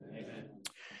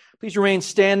Please remain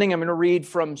standing. I'm going to read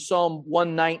from Psalm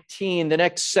 119. The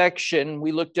next section,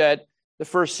 we looked at the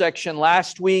first section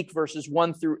last week, verses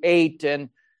 1 through 8. And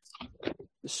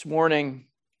this morning,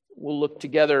 we'll look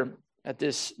together at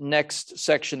this next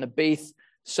section, the Baith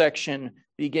section,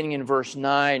 beginning in verse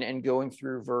 9 and going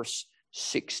through verse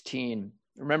 16.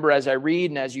 Remember, as I read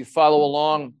and as you follow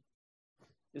along,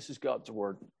 this is God's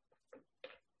word.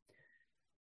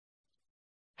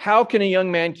 How can a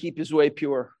young man keep his way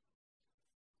pure?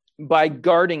 By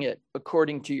guarding it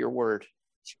according to your word.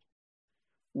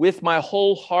 With my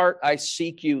whole heart I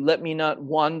seek you. Let me not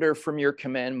wander from your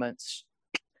commandments.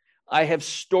 I have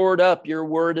stored up your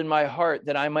word in my heart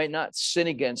that I might not sin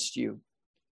against you.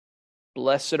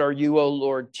 Blessed are you, O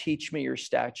Lord. Teach me your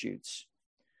statutes.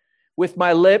 With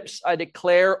my lips I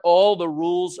declare all the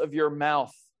rules of your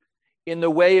mouth. In the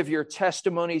way of your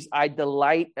testimonies I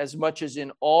delight as much as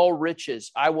in all riches.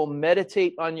 I will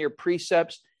meditate on your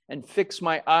precepts and fix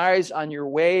my eyes on your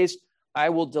ways. I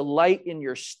will delight in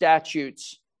your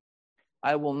statutes.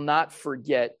 I will not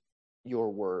forget your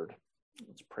word.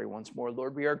 Let's pray once more.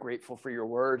 Lord, we are grateful for your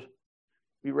word.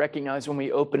 We recognize when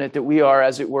we open it that we are,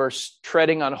 as it were,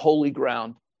 treading on holy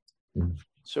ground.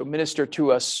 So minister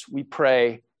to us, we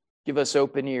pray. Give us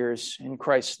open ears. In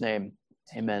Christ's name,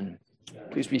 amen.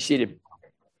 Please be seated.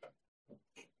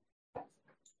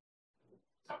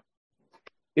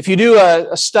 If you do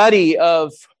a study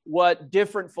of what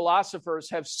different philosophers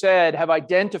have said, have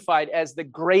identified as the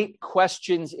great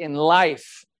questions in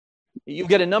life, you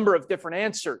get a number of different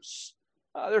answers.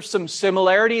 There's some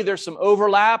similarity, there's some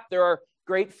overlap. There are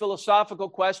great philosophical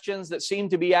questions that seem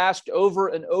to be asked over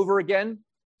and over again.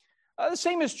 The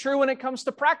same is true when it comes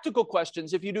to practical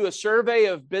questions. If you do a survey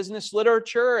of business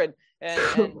literature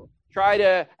and try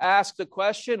to ask the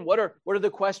question, what are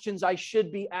the questions I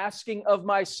should be asking of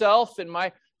myself in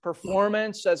my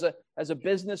performance as a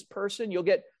business person, you'll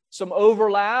get some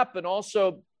overlap and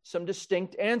also some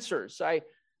distinct answers. I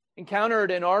encountered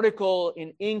an article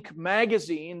in Inc.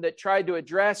 magazine that tried to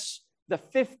address the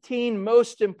 15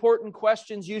 most important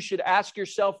questions you should ask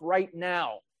yourself right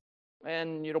now.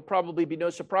 And it'll probably be no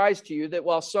surprise to you that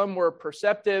while some were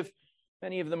perceptive,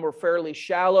 many of them were fairly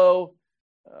shallow.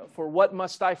 For what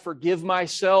must I forgive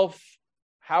myself?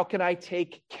 How can I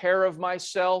take care of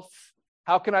myself?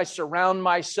 How can I surround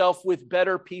myself with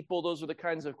better people? Those are the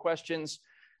kinds of questions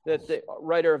that the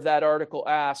writer of that article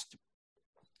asked.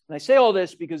 And I say all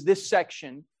this because this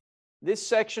section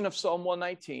of Psalm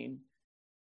 119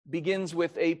 begins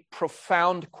with a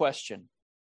profound question.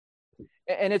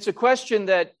 And it's a question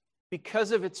that,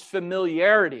 because of its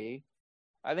familiarity,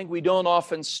 I think we don't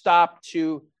often stop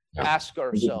to ask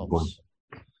ourselves.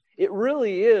 It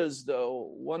really is,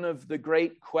 though, one of the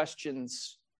great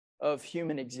questions of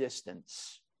human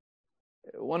existence.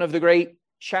 One of the great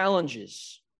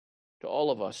challenges to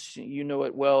all of us. You know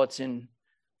it well. It's in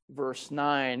verse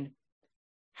 9.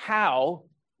 How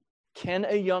can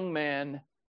a young man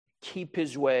keep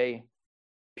his way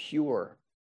pure?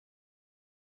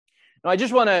 Now, I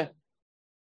just want to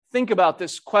think about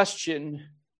this question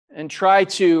and try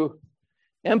to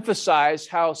emphasize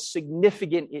how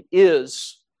significant it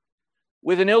is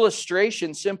with an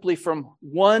illustration simply from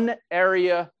one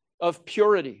area of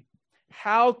purity.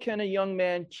 How can a young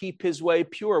man keep his way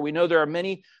pure? We know there are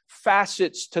many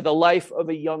facets to the life of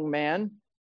a young man,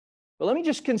 but let me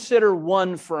just consider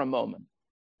one for a moment.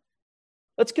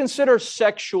 Let's consider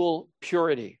sexual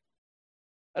purity.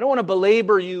 I don't want to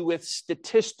belabor you with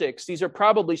statistics. These are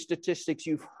probably statistics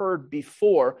you've heard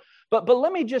before, but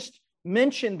let me just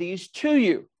mention these to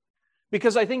you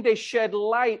because I think they shed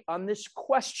light on this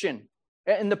question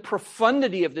and the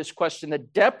profundity of this question, the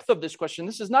depth of this question.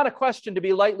 This is not a question to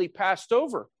be lightly passed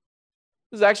over.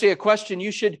 This is actually a question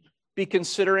you should be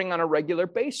considering on a regular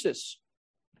basis.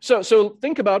 So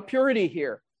think about purity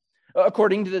here.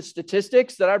 According to the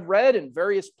statistics that I've read in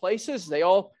various places, they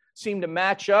all seem to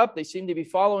match up. They seem to be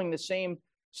following the same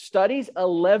studies.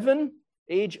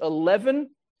 Age 11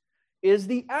 is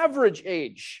the average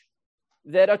age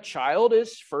that a child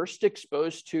is first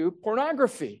exposed to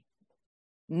pornography.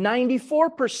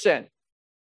 94%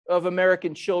 of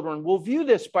American children will view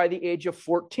this by the age of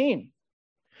 14.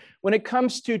 When it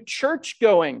comes to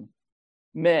church-going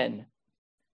men,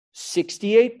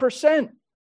 68%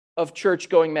 of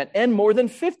church-going men and more than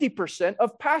 50%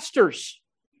 of pastors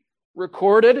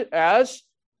recorded as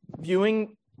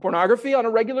viewing pornography on a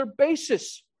regular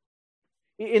basis.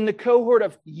 In the cohort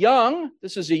of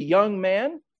this is a young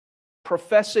man,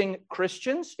 professing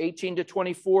Christians, 18 to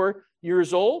 24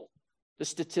 years old, the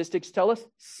statistics tell us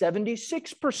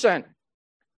 76%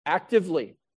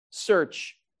 actively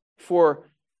search for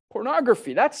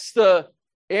pornography. That's the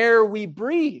air we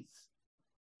breathe.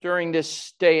 during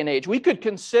this day and age. We could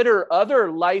consider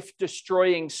other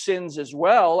life-destroying sins as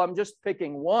well. I'm just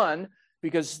picking one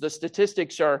because the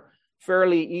statistics are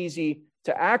fairly easy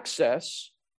to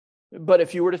access. But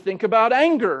if you were to think about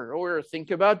anger, or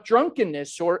think about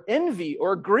drunkenness, or envy,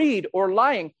 or greed, or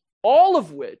lying, all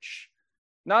of which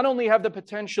not only have the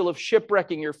potential of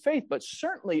shipwrecking your faith, but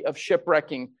certainly of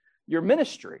shipwrecking your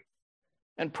ministry.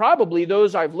 And probably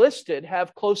those I've listed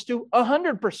have close to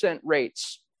 100%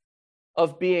 rates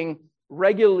of being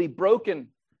regularly broken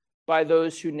by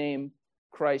those who name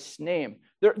Christ's name.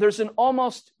 There's an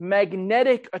almost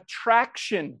magnetic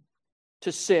attraction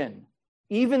to sin,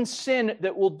 even sin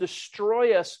that will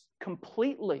destroy us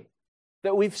completely,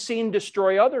 that we've seen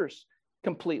destroy others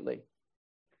completely.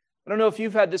 I don't know if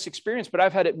you've had this experience, but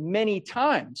I've had it many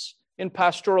times in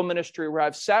pastoral ministry where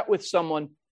I've sat with someone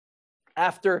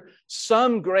after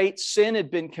some great sin had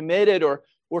been committed or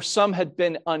some had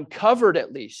been uncovered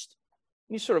at least.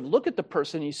 You sort of look at the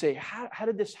person and you say, how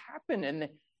did this happen? And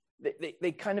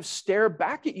they kind of stare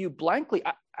back at you blankly.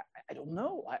 I don't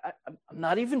know. I'm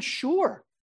not even sure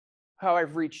how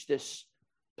I've reached this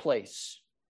place.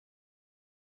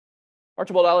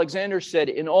 Archibald Alexander said,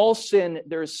 in all sin,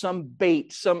 there is some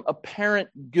bait, some apparent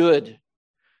good,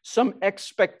 some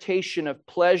expectation of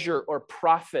pleasure or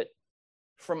profit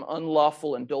from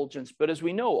unlawful indulgence. But as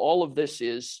we know, all of this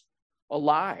is a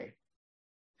lie.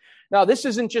 Now, this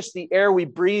isn't just the air we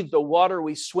breathe, the water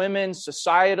we swim in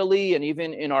societally and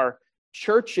even in our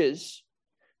churches,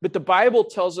 but the Bible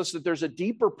tells us that there's a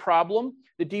deeper problem.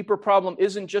 The deeper problem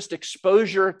isn't just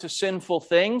exposure to sinful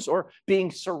things or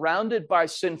being surrounded by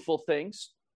sinful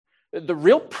things. The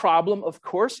real problem, of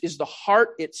course, is the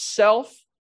heart itself.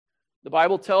 The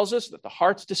Bible tells us that the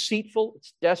heart's deceitful,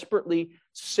 it's desperately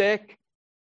sick.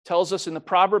 It tells us in the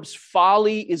Proverbs,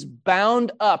 folly is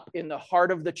bound up in the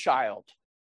heart of the child.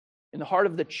 In the heart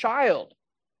of the child,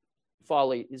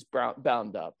 folly is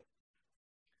bound up.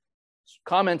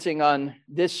 Commenting on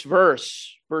this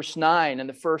verse 9, and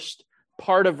the first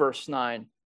part of verse 9,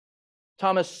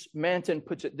 Thomas Manton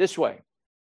puts it this way.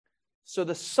 So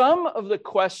the sum of the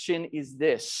question is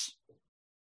this: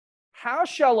 how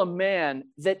shall a man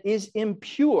that is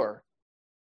impure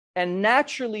and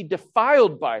naturally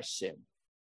defiled by sin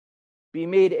be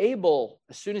made able,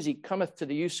 as soon as he cometh to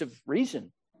the use of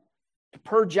reason, to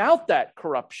purge out that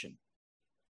corruption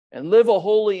and live a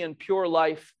holy and pure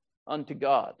life unto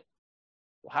God?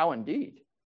 Well, how indeed?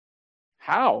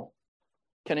 How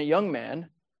can a young man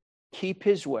keep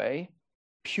his way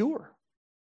pure?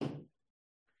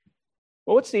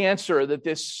 Well, what's the answer that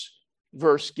this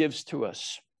verse gives to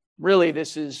us? Really,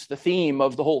 this is the theme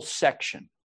of the whole section.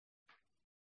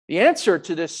 The answer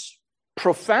to this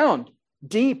profound,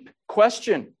 deep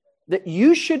question that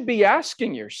you should be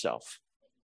asking yourself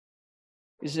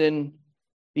is in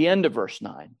the end of verse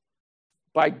 9.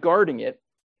 By guarding it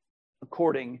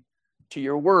according to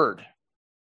your word.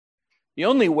 The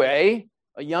only way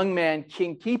a young man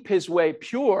can keep his way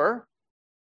pure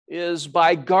is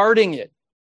by guarding it,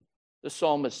 the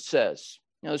psalmist says.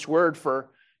 Now, this word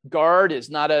for guard is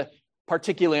not a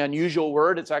particularly unusual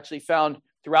word. It's actually found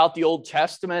throughout the Old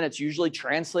Testament. It's usually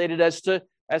translated as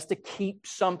to keep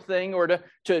something or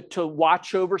to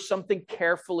watch over something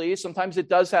carefully. Sometimes it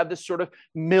does have this sort of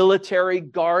military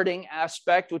guarding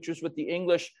aspect, which is what the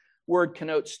English word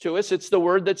connotes to us. It's the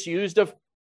word that's used of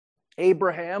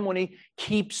Abraham when he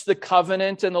keeps the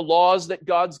covenant and the laws that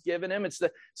God's given him. It's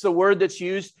the word that's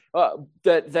used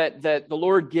that the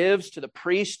Lord gives to the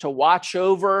priest to watch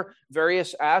over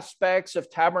various aspects of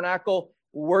tabernacle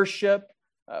worship.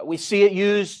 We see it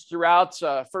used throughout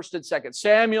 1st and 2nd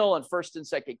Samuel and 1st and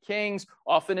 2nd Kings,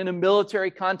 often in a military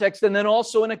context, and then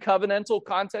also in a covenantal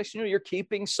context. You're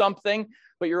keeping something,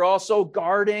 but you're also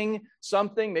guarding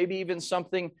something, maybe even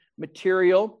something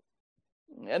material.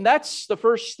 And that's the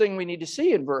first thing we need to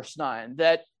see in verse 9,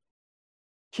 that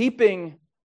keeping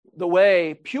the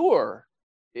way pure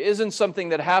isn't something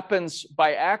that happens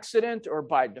by accident or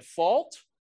by default.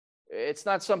 It's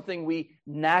not something we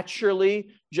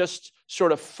naturally just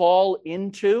sort of fall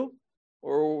into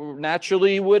or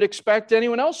naturally would expect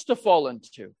anyone else to fall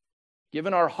into.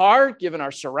 Given our heart, given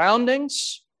our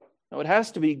surroundings, no, it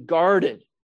has to be guarded,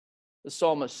 the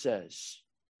psalmist says.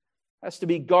 It has to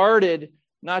be guarded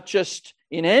not just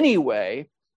in any way,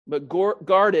 but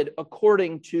guarded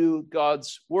according to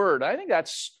God's word. I think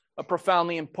that's a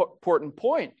profoundly important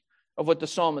point of what the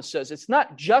psalmist says. It's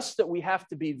not just that we have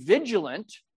to be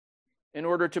vigilant in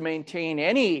order to maintain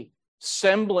any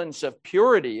semblance of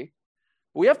purity.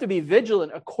 We have to be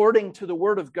vigilant according to the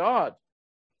word of God.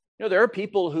 There are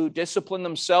people who discipline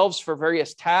themselves for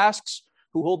various tasks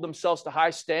who hold themselves to high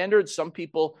standards. Some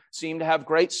people seem to have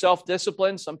great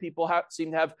self-discipline. Some people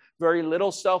seem to have very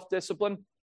little self-discipline.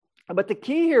 But the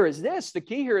key here is this. The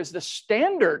key here is the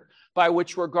standard by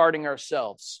which we're guarding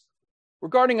ourselves. We're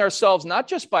guarding ourselves not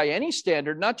just by any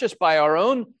standard, not just by our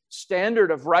own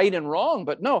standard of right and wrong,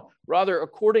 but no, rather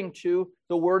according to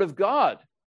the Word of God.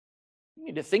 You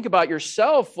need to think about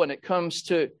yourself when it comes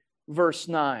to verse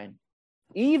 9.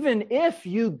 Even if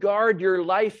you guard your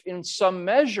life in some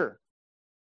measure,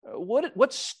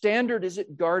 what standard is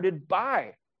it guarded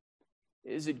by?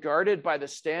 Is it guarded by the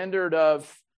standard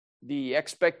of the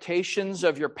expectations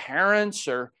of your parents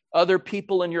or other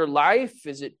people in your life?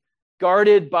 Is it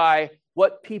guarded by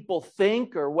what people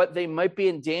think or what they might be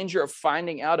in danger of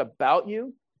finding out about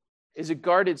you? Is it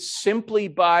guarded simply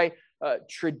by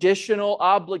traditional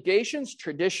obligations,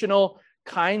 traditional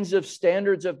kinds of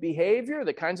standards of behavior,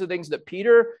 the kinds of things that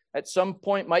Peter at some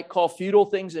point might call feudal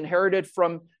things inherited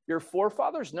from your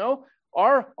forefathers? No,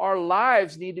 our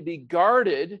lives need to be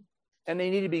guarded, and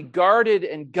they need to be guarded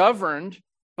and governed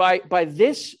by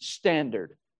this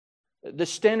standard, the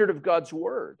standard of God's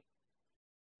Word.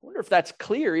 I wonder if that's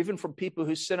clear even from people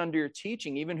who sit under your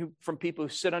teaching, even from people who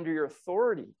sit under your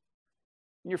authority.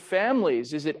 In your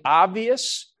families, is it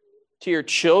obvious to your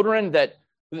children that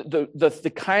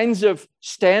the kinds of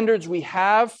standards we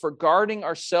have for guarding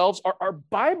ourselves are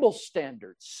Bible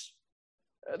standards?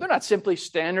 They're not simply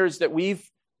standards that we've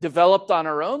developed on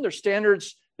our own. They're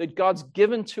standards that God's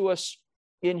given to us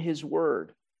in His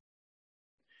Word.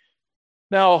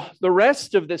 Now, the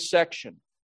rest of this section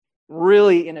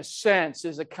really, in a sense,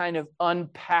 is a kind of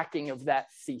unpacking of that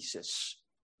thesis.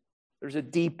 There's a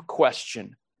deep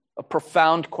question, a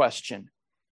profound question,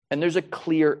 and there's a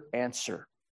clear answer.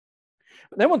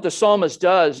 But then what the psalmist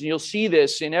does, and you'll see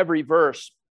this in every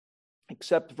verse,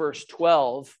 except verse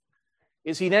 12,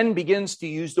 is he then begins to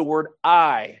use the word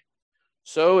I.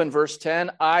 So in verse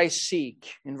 10, I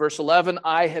seek. In verse 11,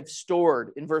 I have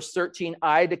stored. In verse 13,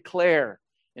 I declare.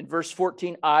 In verse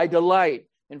 14, I delight.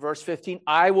 In verse 15,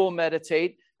 I will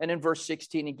meditate. And in verse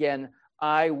 16, again,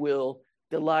 I will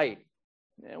delight.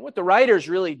 And what the writer's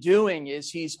really doing is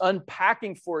he's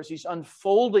unpacking for us, he's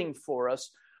unfolding for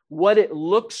us what it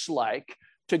looks like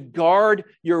to guard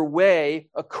your way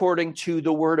according to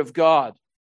the Word of God.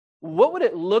 What would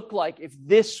it look like if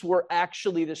this were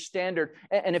actually the standard,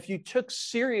 and if you took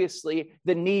seriously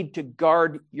the need to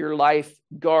guard your life,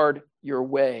 guard your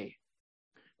way?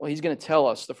 Well, he's going to tell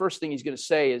us. The first thing he's going to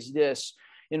say is this.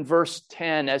 In verse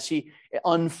 10, as he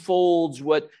unfolds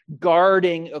what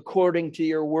guarding according to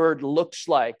your word looks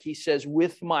like, he says,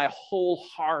 with my whole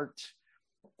heart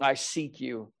I seek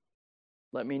you.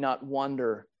 Let me not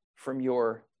wander from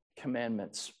your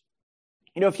commandments.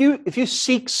 You know, if you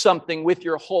seek something with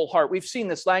your whole heart, we've seen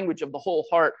this language of the whole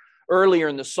heart earlier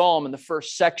in the psalm in the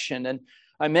first section. And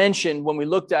I mentioned when we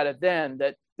looked at it then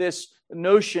that this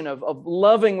notion of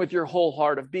loving with your whole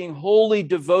heart, of being wholly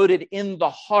devoted in the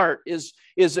heart is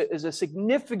a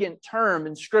significant term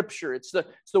in Scripture. It's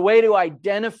the way to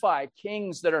identify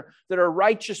kings that are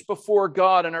righteous before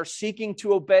God and are seeking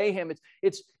to obey Him.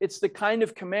 It's the kind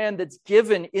of command that's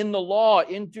given in the law,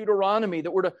 in Deuteronomy,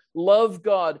 that we're to love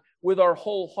God with our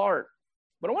whole heart.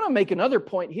 But I want to make another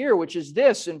point here, which is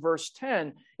this in verse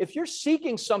 10. If you're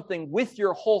seeking something with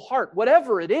your whole heart,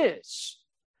 whatever it is,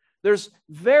 there's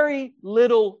very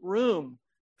little room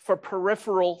for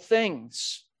peripheral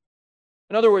things.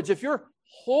 In other words, if you're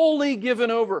wholly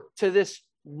given over to this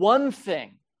one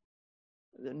thing,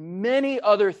 then many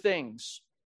other things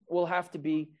will have to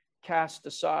be cast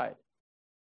aside.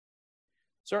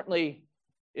 Certainly,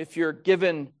 if you're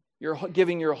giving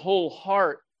your whole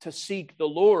heart to seek the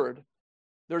Lord,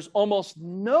 there's almost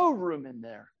no room in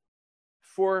there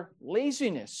for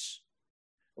laziness.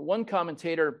 One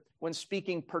commentator, when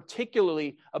speaking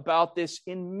particularly about this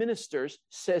in ministers,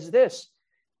 says this: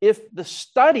 if the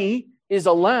study is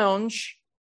a lounge,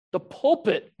 the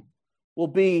pulpit will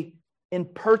be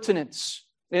impertinence.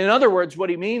 In other words, what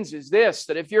he means is this,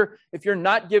 that if you're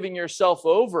not giving yourself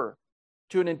over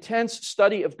to an intense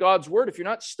study of God's Word, if you're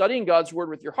not studying God's Word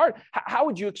with your heart, how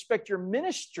would you expect your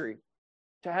ministry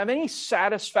to have any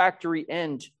satisfactory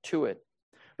end to it?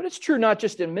 But it's true not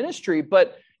just in ministry,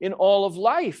 but in all of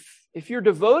life. If you're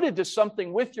devoted to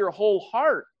something with your whole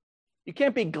heart, you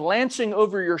can't be glancing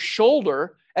over your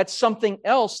shoulder at something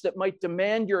else that might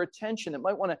demand your attention, that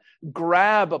might want to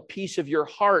grab a piece of your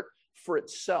heart for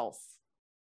itself.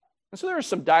 And so there are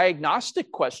some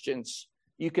diagnostic questions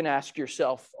you can ask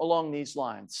yourself along these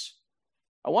lines.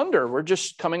 I wonder, we're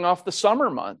just coming off the summer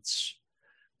months.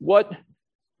 What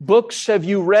books have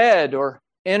you read or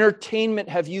entertainment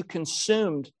have you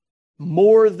consumed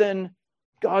more than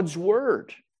God's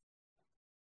Word?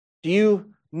 Do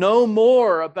you know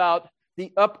more about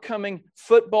the upcoming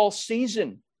football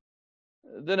season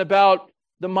than about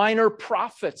the minor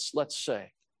prophets, let's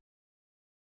say?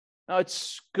 Now,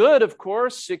 it's good, of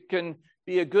course. It can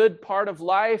be a good part of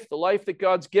life, the life that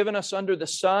God's given us under the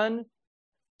sun,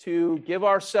 to give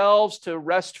ourselves to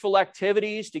restful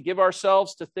activities, to give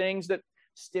ourselves to things that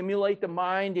stimulate the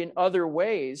mind in other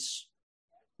ways.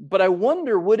 But I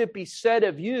wonder, would it be said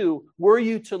of you, were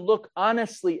you to look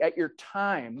honestly at your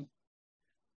time,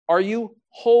 are you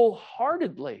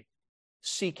wholeheartedly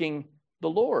seeking the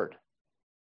Lord?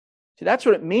 See, that's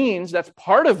what it means. That's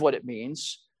part of what it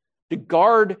means to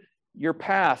guard your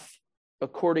path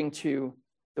according to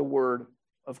the Word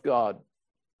of God.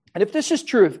 And if this is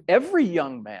true of every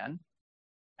young man,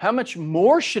 how much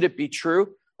more should it be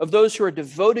true of those who are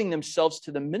devoting themselves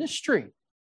to the ministry?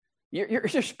 You're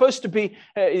supposed to be,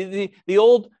 the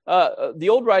old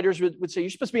writers would say, you're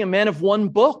supposed to be a man of one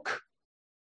book.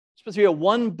 You're supposed to be a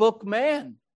one-book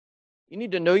man. You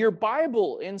need to know your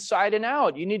Bible inside and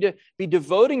out. You need to be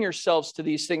devoting yourselves to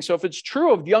these things. So if it's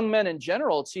true of young men in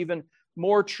general, it's even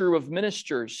more true of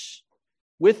ministers.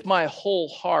 With my whole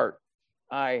heart,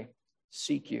 I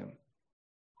seek you.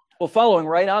 Well, following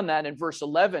right on that in verse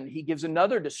 11, he gives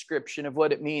another description of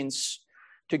what it means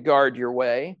to guard your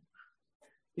way.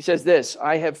 He says this,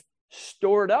 I have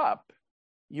stored up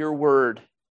your word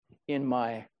in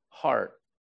my heart.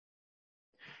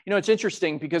 You know, it's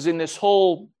interesting because in this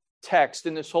whole text,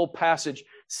 in this whole passage,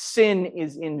 sin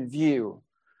is in view.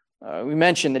 We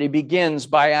mentioned that he begins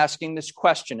by asking this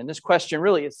question, and this question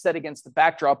really is set against the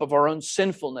backdrop of our own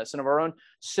sinfulness and of our own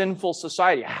sinful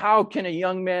society. How can a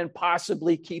young man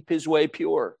possibly keep his way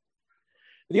pure?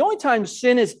 The only time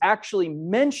sin is actually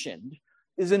mentioned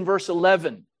is in verse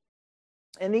 11.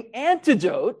 And the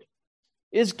antidote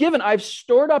is given. I've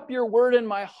stored up your word in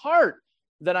my heart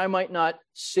that I might not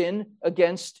sin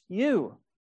against you.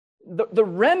 The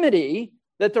remedy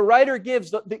that the writer gives,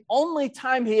 the only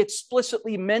time he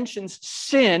explicitly mentions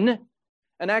sin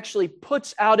and actually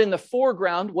puts out in the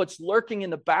foreground what's lurking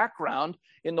in the background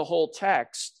in the whole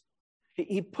text,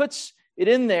 he puts it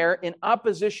in there in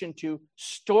opposition to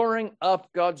storing up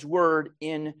God's word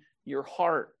in your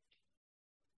heart.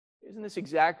 Isn't this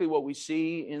exactly what we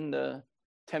see in the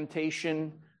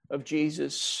temptation of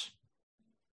Jesus?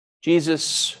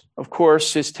 Jesus, of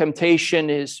course, his temptation,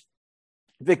 his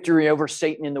victory over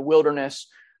Satan in the wilderness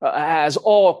has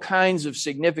all kinds of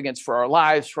significance for our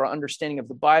lives, for our understanding of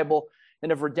the Bible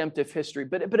and of redemptive history.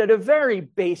 But at a very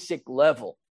basic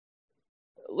level,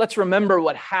 let's remember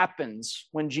what happens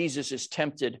when Jesus is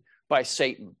tempted by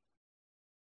Satan.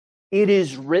 It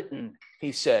is written,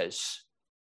 he says,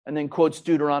 and then quotes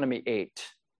Deuteronomy 8.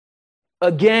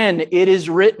 Again, it is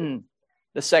written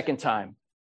the second time,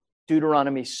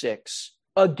 Deuteronomy 6.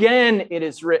 Again, it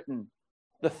is written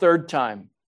the third time,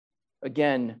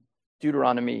 again,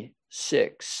 Deuteronomy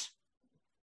 6.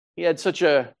 He had such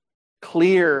a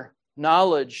clear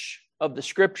knowledge of the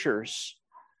scriptures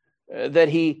that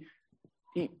he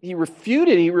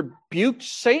refuted, he rebuked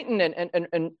Satan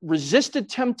and resisted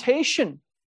temptation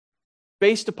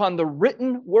based upon the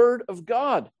written word of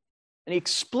God. And he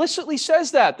explicitly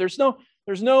says that. There's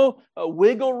no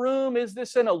wiggle room. Is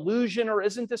this an illusion or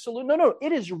isn't this illusion? No,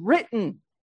 it is written,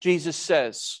 Jesus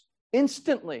says,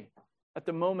 instantly at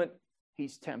the moment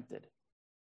he's tempted.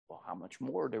 Well, how much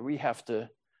more do we have to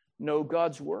know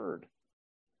God's word?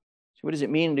 So what does it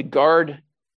mean to guard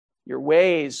your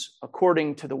ways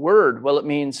according to the word? Well, it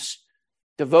means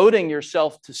devoting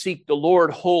yourself to seek the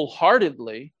Lord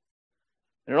wholeheartedly.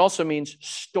 And it also means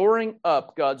storing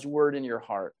up God's word in your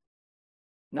heart.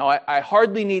 Now, I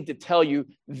hardly need to tell you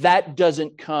that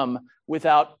doesn't come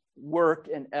without work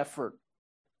and effort.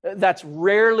 That's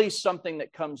rarely something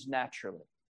that comes naturally.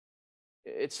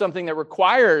 It's something that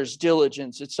requires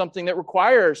diligence. It's something that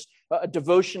requires a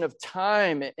devotion of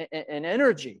time and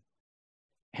energy.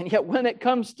 And yet when it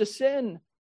comes to sin,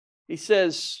 he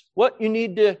says, what you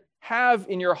need to have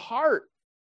in your heart,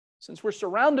 since we're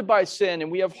surrounded by sin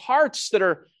and we have hearts that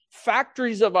are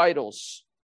factories of idols,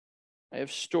 I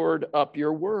have stored up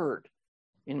your word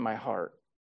in my heart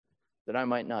that I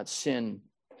might not sin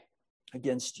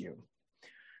against you.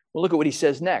 Well, look at what he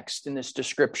says next in this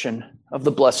description of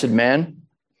the blessed man.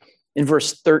 In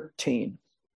verse 13,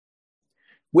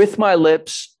 with my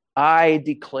lips I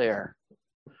declare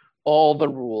all the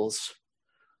rules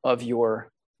of your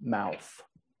mouth.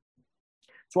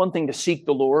 It's one thing to seek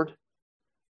the Lord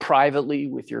privately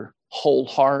with your whole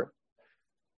heart.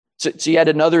 It's yet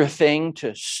another thing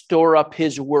to store up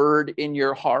his word in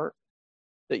your heart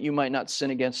that you might not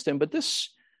sin against him. But this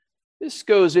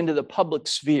goes into the public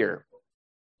sphere.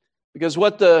 Because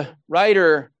what the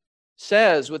writer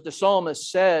says, what the psalmist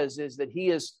says, is that he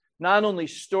has not only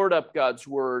stored up God's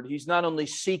word, he's not only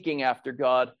seeking after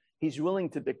God, he's willing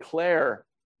to declare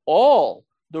all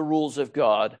the rules of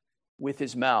God with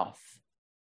his mouth.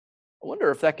 I wonder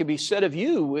if that could be said of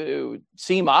you. It would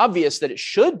seem obvious that it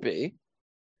should be,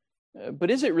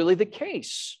 but is it really the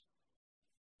case?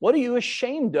 What are you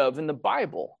ashamed of in the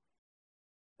Bible?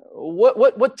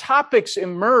 What topics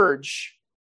emerge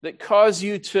that cause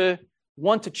you to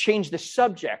want to change the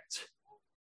subject?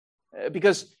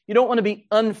 Because you don't want to be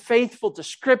unfaithful to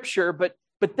Scripture, but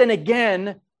then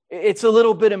again, it's a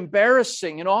little bit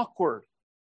embarrassing and awkward.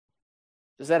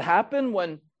 Does that happen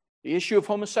when the issue of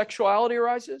homosexuality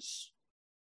arises?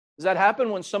 Does that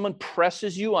happen when someone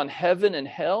presses you on heaven and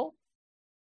hell?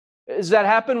 Does that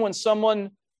happen when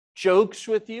someone jokes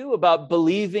with you about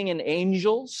believing in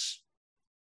angels?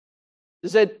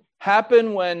 Does it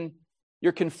happen when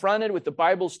you're confronted with the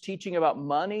Bible's teaching about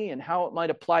money and how it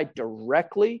might apply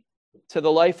directly to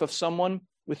the life of someone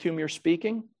with whom you're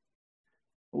speaking?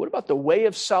 What about the way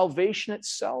of salvation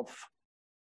itself?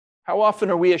 How often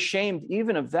are we ashamed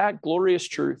even of that glorious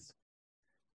truth?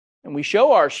 And we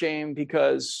show our shame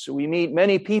because we meet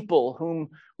many people whom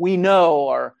we know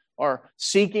are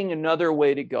seeking another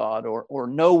way to God or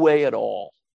no way at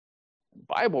all. The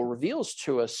Bible reveals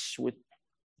to us with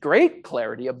great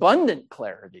clarity, abundant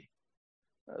clarity,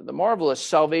 the marvelous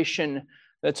salvation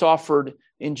that's offered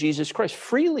in Jesus Christ,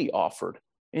 freely offered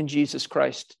in Jesus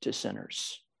Christ to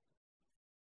sinners.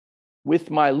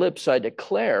 With my lips I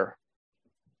declare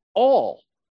all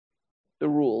the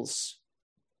rules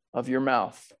of your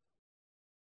mouth.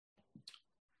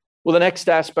 Well, the next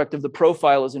aspect of the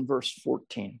profile is in verse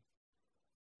 14.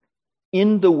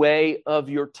 In the way of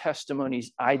your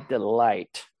testimonies I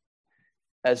delight,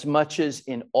 as much as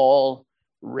in all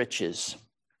riches.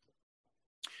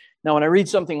 Now, when I read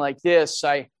something like this,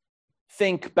 I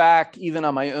think back even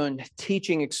on my own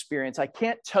teaching experience. I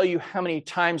can't tell you how many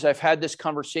times I've had this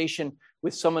conversation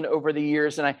with someone over the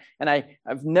years, and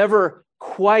I've never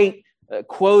quite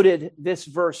quoted this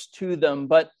verse to them,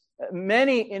 but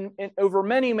over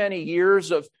many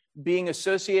years of being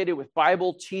associated with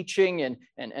Bible teaching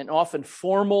and often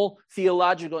formal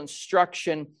theological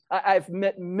instruction, I've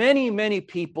met many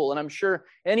people, and I'm sure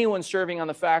anyone serving on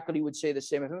the faculty would say the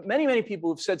same. I've met many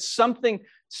people who've said something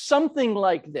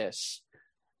like this.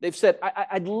 They've said,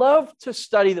 I'd love to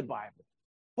study the Bible.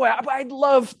 Boy, I'd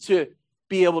love to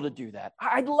be able to do that.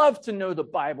 I'd love to know the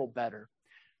Bible better.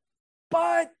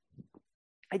 But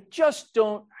I just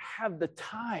don't have the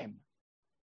time.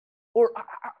 Or,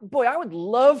 boy, I would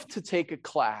love to take a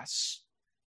class,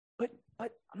 but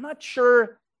I'm not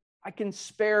sure I can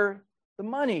spare the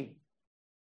money.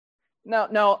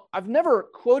 Now, I've never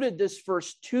quoted this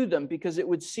verse to them because it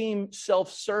would seem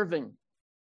self-serving.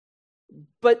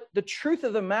 But the truth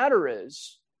of the matter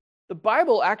is, the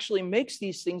Bible actually makes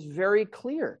these things very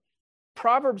clear.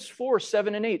 Proverbs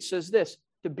 4:7-8 says this: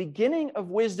 the beginning of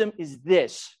wisdom is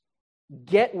this,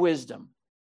 get wisdom.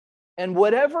 And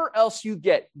whatever else you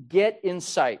get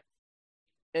insight,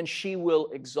 and she will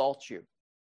exalt you.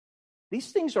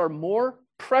 These things are more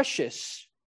precious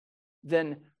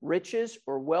than riches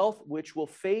or wealth, which will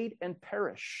fade and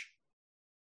perish.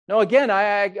 Now, again,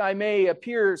 I may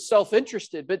appear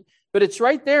self-interested, but it's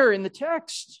right there in the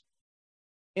text.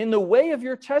 In the way of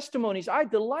your testimonies, I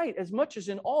delight as much as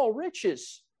in all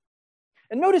riches.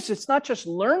 And notice it's not just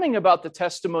learning about the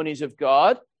testimonies of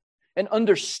God and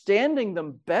understanding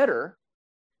them better.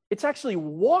 It's actually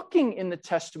walking in the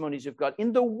testimonies of God,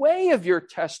 in the way of your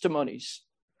testimonies.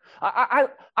 I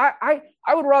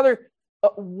would rather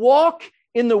walk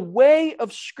in the way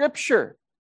of Scripture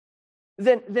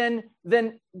than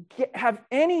have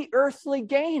any earthly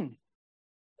gain.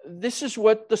 This is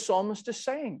what the psalmist is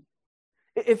saying.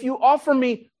 If you offer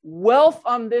me wealth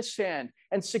on this hand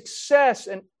and success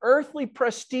and earthly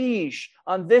prestige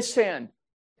on this hand,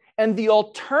 and the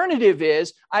alternative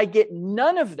is I get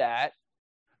none of that,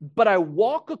 but I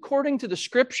walk according to the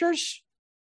Scriptures,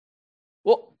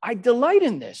 well, I delight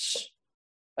in this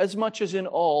as much as in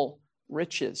all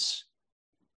riches.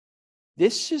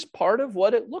 This is part of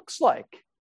what it looks like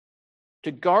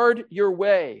to guard your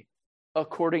way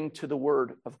according to the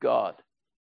Word of God.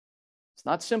 It's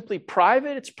not simply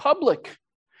private, it's public.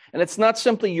 And it's not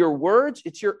simply your words,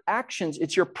 it's your actions,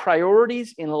 it's your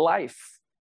priorities in life.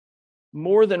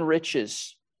 More than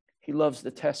riches, he loves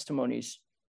the testimonies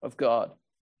of God.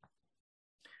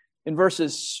 In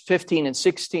verses 15 and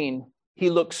 16, he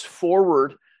looks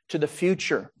forward to the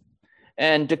future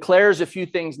and declares a few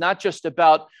things, not just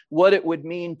about what it would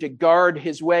mean to guard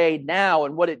his way now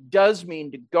and what it does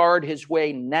mean to guard his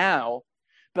way now,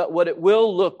 but what it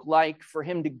will look like for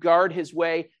him to guard his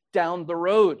way down the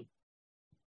road.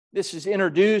 This is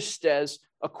introduced as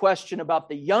a question about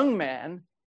the young man,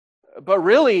 but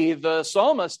really the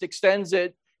psalmist extends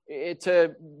it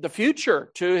to the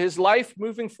future, to his life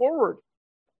moving forward.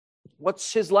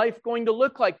 What's his life going to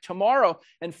look like tomorrow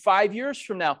and 5 years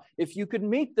from now? If you could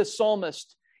meet the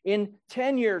psalmist in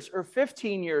 10 years or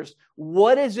 15 years,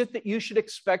 what is it that you should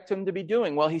expect him to be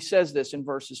doing? Well, he says this in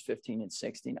verses 15 and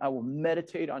 16. I will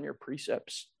meditate on your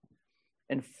precepts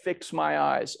and fix my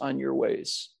eyes on your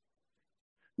ways.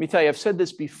 Let me tell you, I've said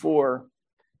this before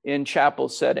in chapel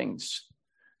settings,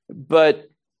 but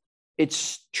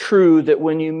it's true that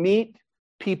when you meet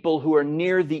people who are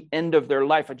near the end of their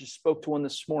life, I just spoke to one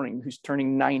this morning who's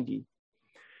turning 90.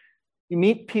 You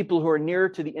meet people who are near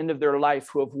to the end of their life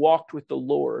who have walked with the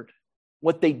Lord.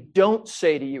 What they don't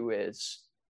say to you is,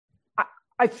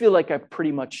 I feel like I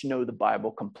pretty much know the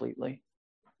Bible completely.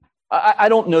 I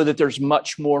don't know that there's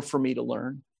much more for me to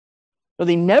learn. No,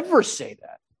 they never say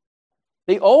that.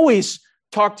 They always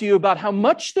talk to you about how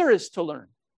much there is to learn.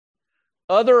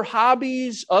 Other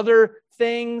hobbies, other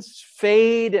things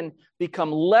fade and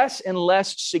become less and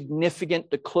less significant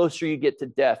the closer you get to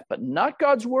death, but not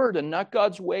God's word and not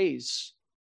God's ways.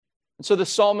 And so the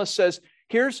psalmist says,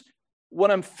 here's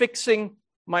what I'm fixing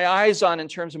my eyes on in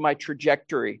terms of my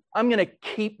trajectory. I'm going to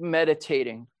keep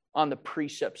meditating on the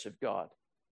precepts of God.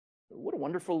 What a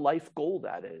wonderful life goal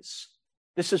that is.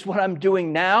 This is what I'm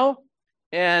doing now,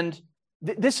 and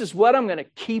this is what I'm going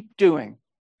to keep doing.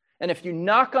 And if you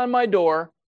knock on my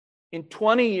door in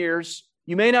 20 years,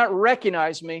 you may not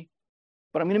recognize me,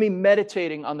 but I'm going to be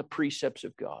meditating on the precepts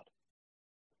of God.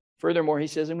 Furthermore, he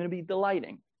says, I'm going to be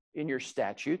delighting in your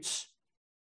statutes,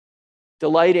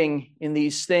 delighting in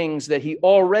these things that he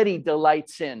already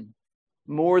delights in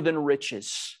more than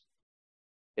riches.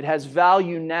 It has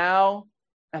value now,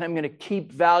 and I'm going to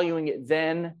keep valuing it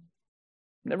then. I'm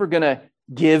never going to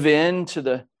give in to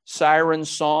the siren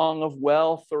song of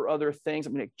wealth or other things.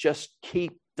 I'm going to just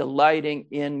keep delighting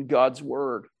in God's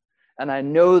word. And I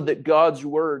know that God's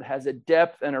word has a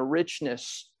depth and a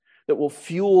richness that will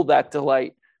fuel that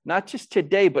delight, not just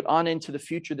today, but on into the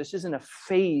future. This isn't a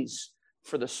phase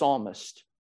for the psalmist.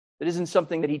 It isn't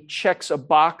something that he checks a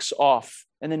box off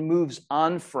and then moves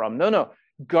on from. No.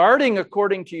 Guarding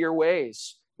according to your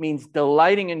ways means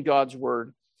delighting in God's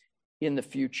word in the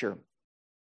future.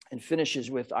 And finishes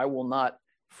with, I will not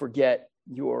forget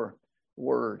your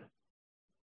word.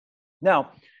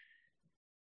 Now,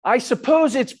 I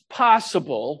suppose it's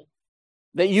possible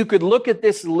that you could look at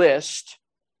this list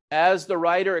as the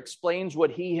writer explains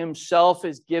what he himself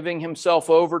is giving himself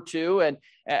over to and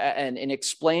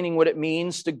explaining what it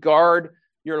means to guard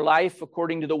your life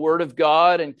according to the word of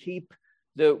God and keep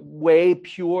the way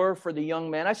pure for the young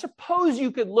man. I suppose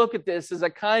you could look at this as a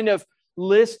kind of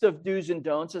list of do's and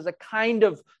don'ts, as a kind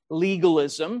of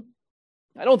legalism.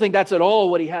 I don't think that's at all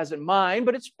what he has in mind,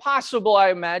 but it's possible, I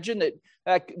imagine, that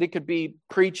it could be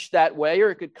preached that way or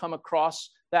it could come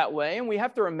across that way. And we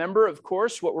have to remember, of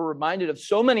course, what we're reminded of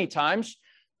so many times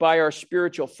by our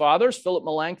spiritual fathers. Philip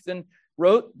Melanchthon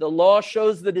wrote, the law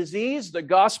shows the disease, the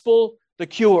gospel, the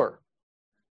cure.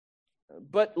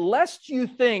 But lest you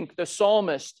think the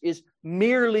psalmist is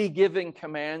merely giving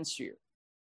commands here,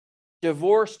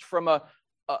 divorced from a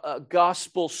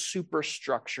gospel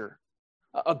superstructure,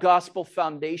 a gospel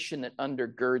foundation that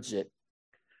undergirds it.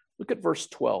 Look at verse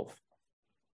 12.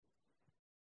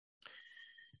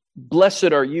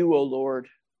 Blessed are you, O Lord.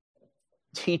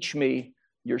 Teach me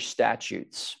your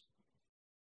statutes.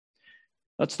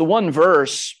 That's the one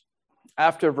verse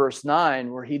after verse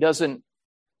 9 where he doesn't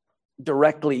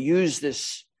directly use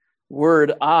this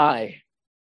word I,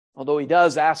 although he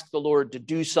does ask the Lord to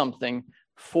do something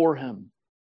for him.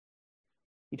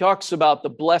 He talks about the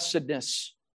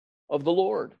blessedness of the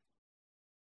Lord.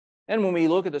 And when we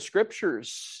look at the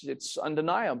scriptures, it's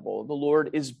undeniable. The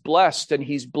Lord is blessed, and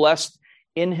he's blessed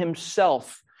in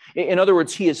himself. In other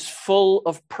words, he is full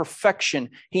of perfection.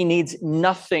 He needs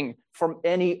nothing from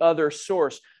any other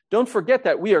source. Don't forget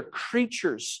that we are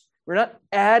creatures. We're not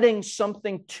adding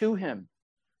something to him.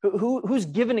 Who's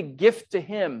given a gift to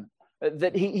him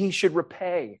that he should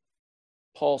repay?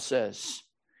 Paul says.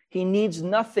 He needs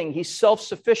nothing. He's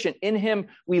self-sufficient. In him,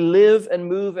 we live and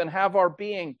move and have our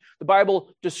being. The Bible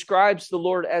describes the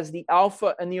Lord as the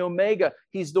Alpha and the Omega.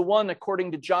 He's the one,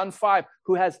 according to John 5,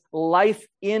 who has life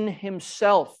in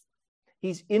himself.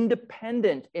 He's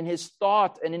independent in his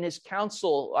thought and in his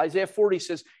counsel. Isaiah 40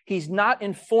 says he's not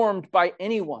informed by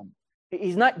anyone.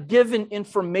 He's not given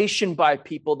information by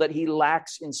people that he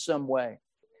lacks in some way.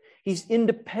 He's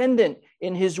independent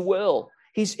in his will.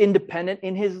 He's independent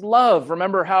in his love.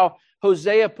 Remember how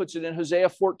Hosea puts it in Hosea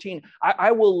 14.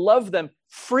 I will love them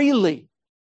freely.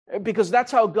 because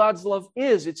that's how God's love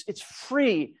is. It's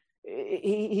free.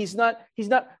 He's not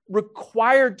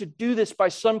required to do this by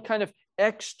some kind of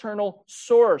external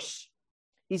source.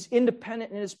 He's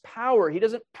independent in his power. He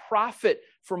doesn't profit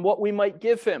from what we might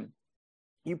give him.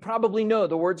 You probably know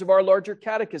the words of our larger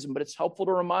catechism, but it's helpful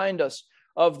to remind us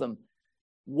of them.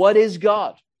 What is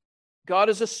God? God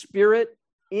is a spirit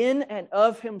in and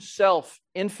of himself,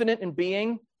 infinite in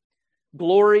being,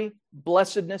 glory,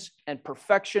 blessedness, and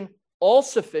perfection, all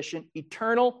sufficient,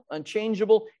 eternal,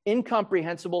 unchangeable,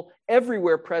 incomprehensible,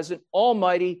 everywhere present,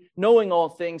 almighty, knowing all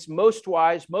things, most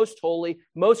wise, most holy,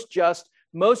 most just,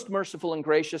 most merciful and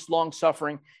gracious,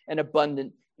 long-suffering, and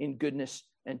abundant in goodness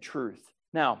and truth.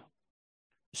 Now,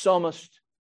 the psalmist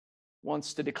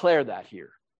wants to declare that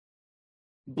here.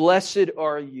 Blessed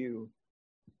are you,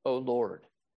 O Lord.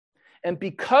 And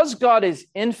because God is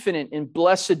infinite in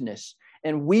blessedness,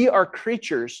 and we are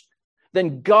creatures,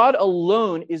 then God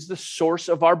alone is the source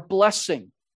of our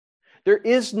blessing. There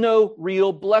is no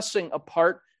real blessing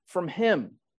apart from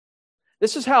him.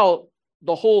 This is how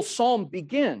the whole psalm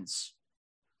begins.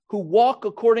 Who walk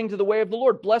according to the way of the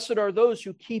Lord. Blessed are those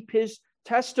who keep his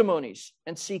testimonies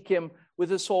and seek him with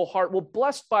his whole heart. Well,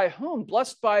 blessed by whom?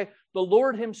 Blessed by the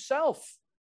Lord himself,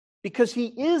 because he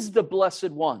is the blessed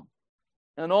one,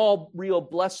 and all real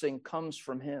blessing comes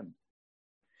from him.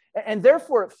 And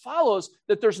therefore it follows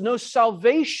that there's no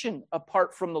salvation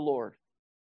apart from the Lord.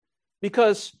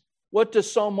 Because what does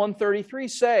Psalm 133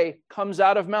 say comes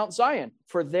out of Mount Zion?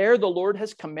 For there the Lord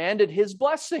has commanded his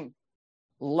blessing,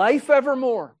 life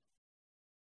evermore.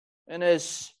 And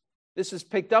as this is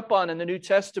picked up on in the New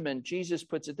Testament, Jesus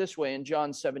puts it this way in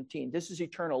John 17. This is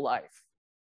eternal life,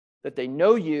 that they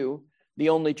know you, the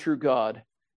only true God,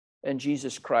 and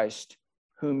Jesus Christ,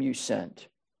 whom you sent.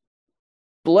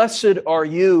 Blessed are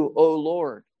you, O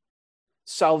Lord.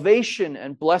 Salvation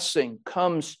and blessing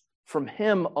comes from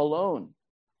him alone.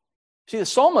 See, the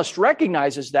psalmist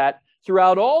recognizes that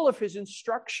throughout all of his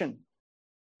instruction,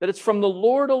 that it's from the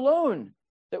Lord alone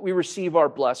that we receive our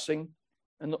blessing,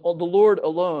 and the Lord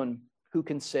alone who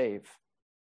can save.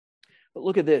 But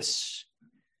look at this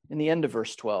in the end of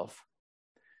verse 12.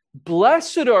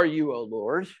 Blessed are you, O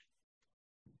Lord.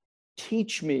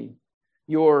 Teach me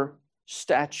your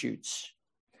statutes.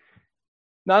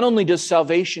 Not only does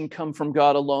salvation come from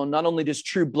God alone, not only does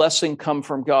true blessing come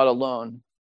from God alone,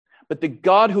 but the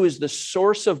God who is the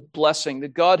source of blessing, the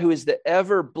God who is the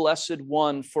ever blessed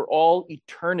one for all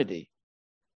eternity,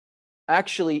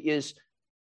 actually is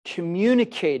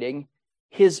communicating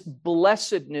his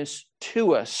blessedness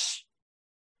to us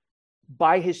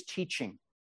by his teaching.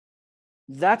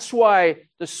 That's why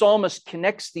the psalmist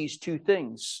connects these two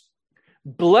things.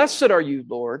 Blessed are you,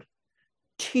 Lord.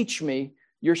 Teach me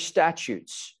your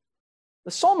statutes.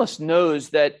 The psalmist knows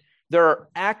that there are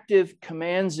active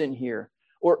commands in here,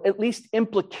 or at least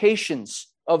implications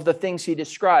of the things he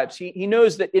describes. He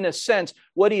knows that in a sense,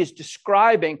 what he is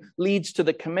describing leads to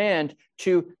the command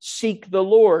to seek the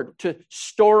Lord, to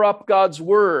store up God's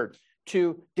word,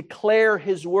 to declare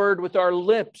his word with our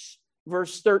lips.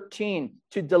 Verse 13,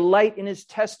 to delight in his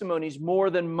testimonies more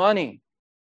than money.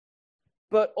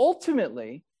 But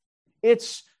ultimately,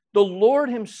 it's the Lord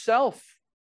himself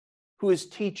who is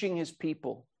teaching his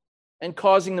people and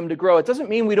causing them to grow. It doesn't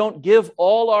mean we don't give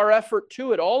all our effort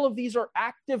to it. All of these are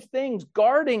active things.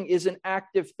 Guarding is an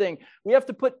active thing. We have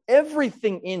to put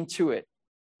everything into it.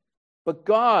 But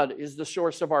God is the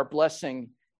source of our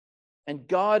blessing. And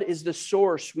God is the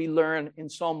source, we learn in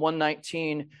Psalm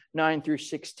 119, 9 through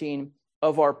 16,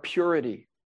 of our purity.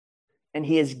 And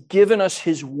he has given us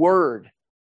his word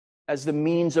as the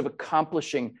means of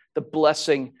accomplishing the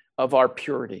blessing of our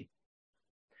purity.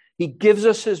 He gives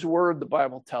us his word, the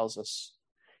Bible tells us.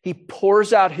 He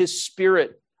pours out his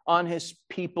spirit on his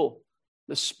people,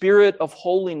 the spirit of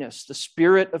holiness, the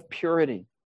spirit of purity.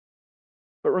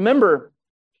 But remember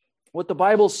what the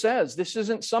Bible says. This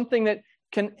isn't something that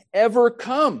can ever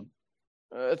come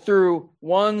through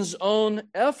one's own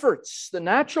efforts. The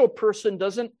natural person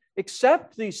doesn't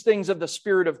accept these things of the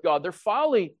Spirit of God. They're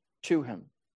folly to him.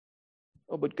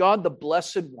 Oh, but God, the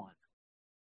Blessed One,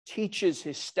 teaches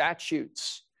his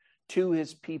statutes to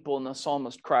his people, and the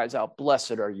psalmist cries out,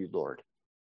 "Blessed are you, Lord.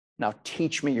 Now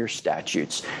teach me your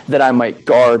statutes, that I might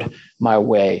guard my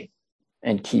way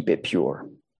and keep it pure."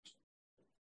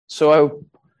 So I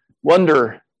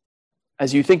wonder,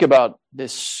 as you think about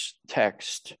this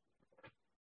text,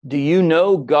 do you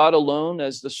know God alone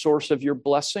as the source of your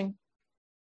blessing?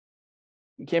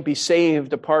 You can't be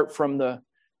saved apart from the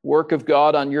work of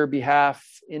God on your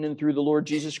behalf in and through the Lord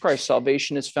Jesus Christ.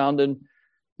 Salvation is found in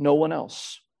no one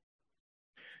else.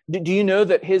 Do you know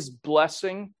that his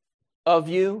blessing of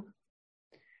you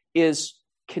is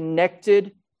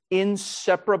connected,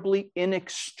 inseparably,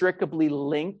 inextricably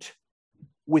linked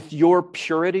with your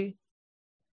purity?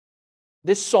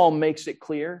 This psalm makes it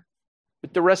clear,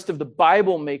 but the rest of the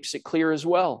Bible makes it clear as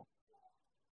well.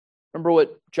 Remember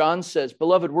what John says,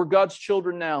 "Beloved, we're God's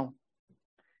children now,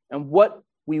 and what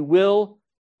we will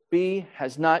be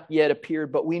has not yet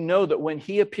appeared, but we know that when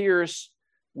he appears,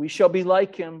 we shall be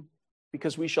like him,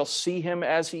 because we shall see him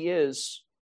as he is.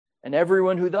 And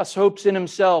everyone who thus hopes in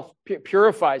himself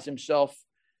purifies himself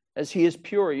as he is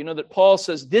pure." You know that Paul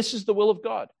says this is the will of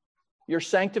God, your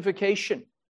sanctification.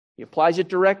 He applies it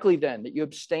directly then, that you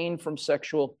abstain from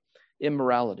sexual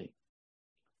immorality.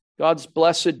 God's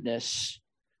blessedness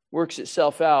works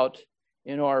itself out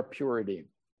in our purity.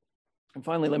 And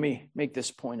finally, let me make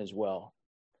this point as well,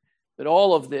 that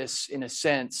all of this, in a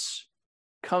sense,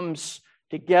 comes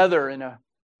together in a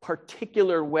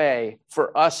particular way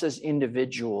for us as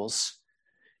individuals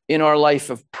in our life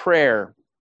of prayer,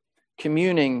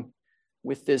 communing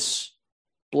with this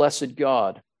blessed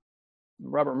God.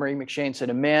 Robert Murray McCheyne said,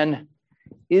 "A man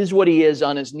is what he is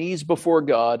on his knees before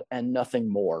God and nothing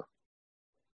more."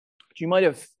 But you might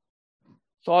have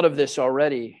thought of this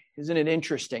already. Isn't it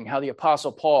interesting how the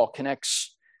Apostle Paul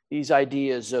connects these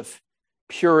ideas of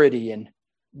purity and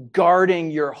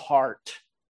guarding your heart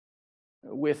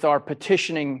with our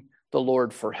petitioning the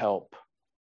Lord for help?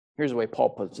 Here's the way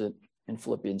Paul puts it in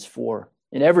Philippians 4.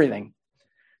 "In everything,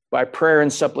 by prayer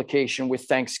and supplication with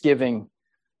thanksgiving,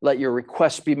 let your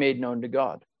requests be made known to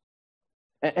God.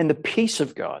 And the peace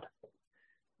of God,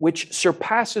 which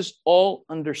surpasses all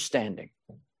understanding,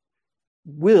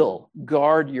 will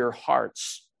guard your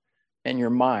hearts and your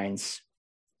minds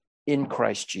in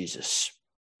Christ Jesus."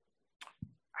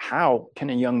 How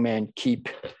can a young man keep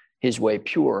his way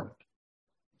pure?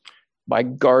 By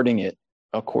guarding it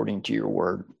according to your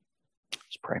word.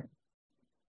 Let's pray.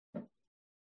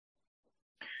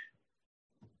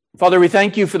 Father, we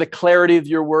thank you for the clarity of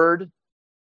your word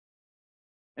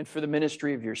and for the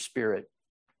ministry of your Spirit.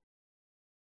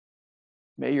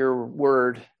 May your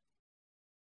word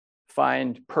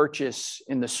find purchase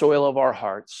in the soil of our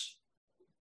hearts.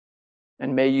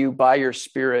 And may you, by your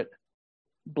Spirit,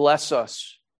 bless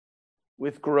us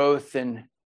with growth in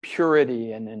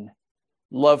purity and in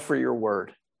love for your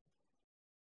word.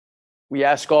 We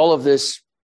ask all of this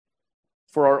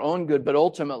for our own good, but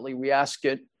ultimately we ask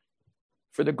it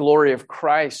for the glory of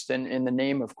Christ and in the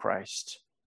name of Christ.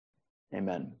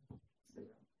 Amen.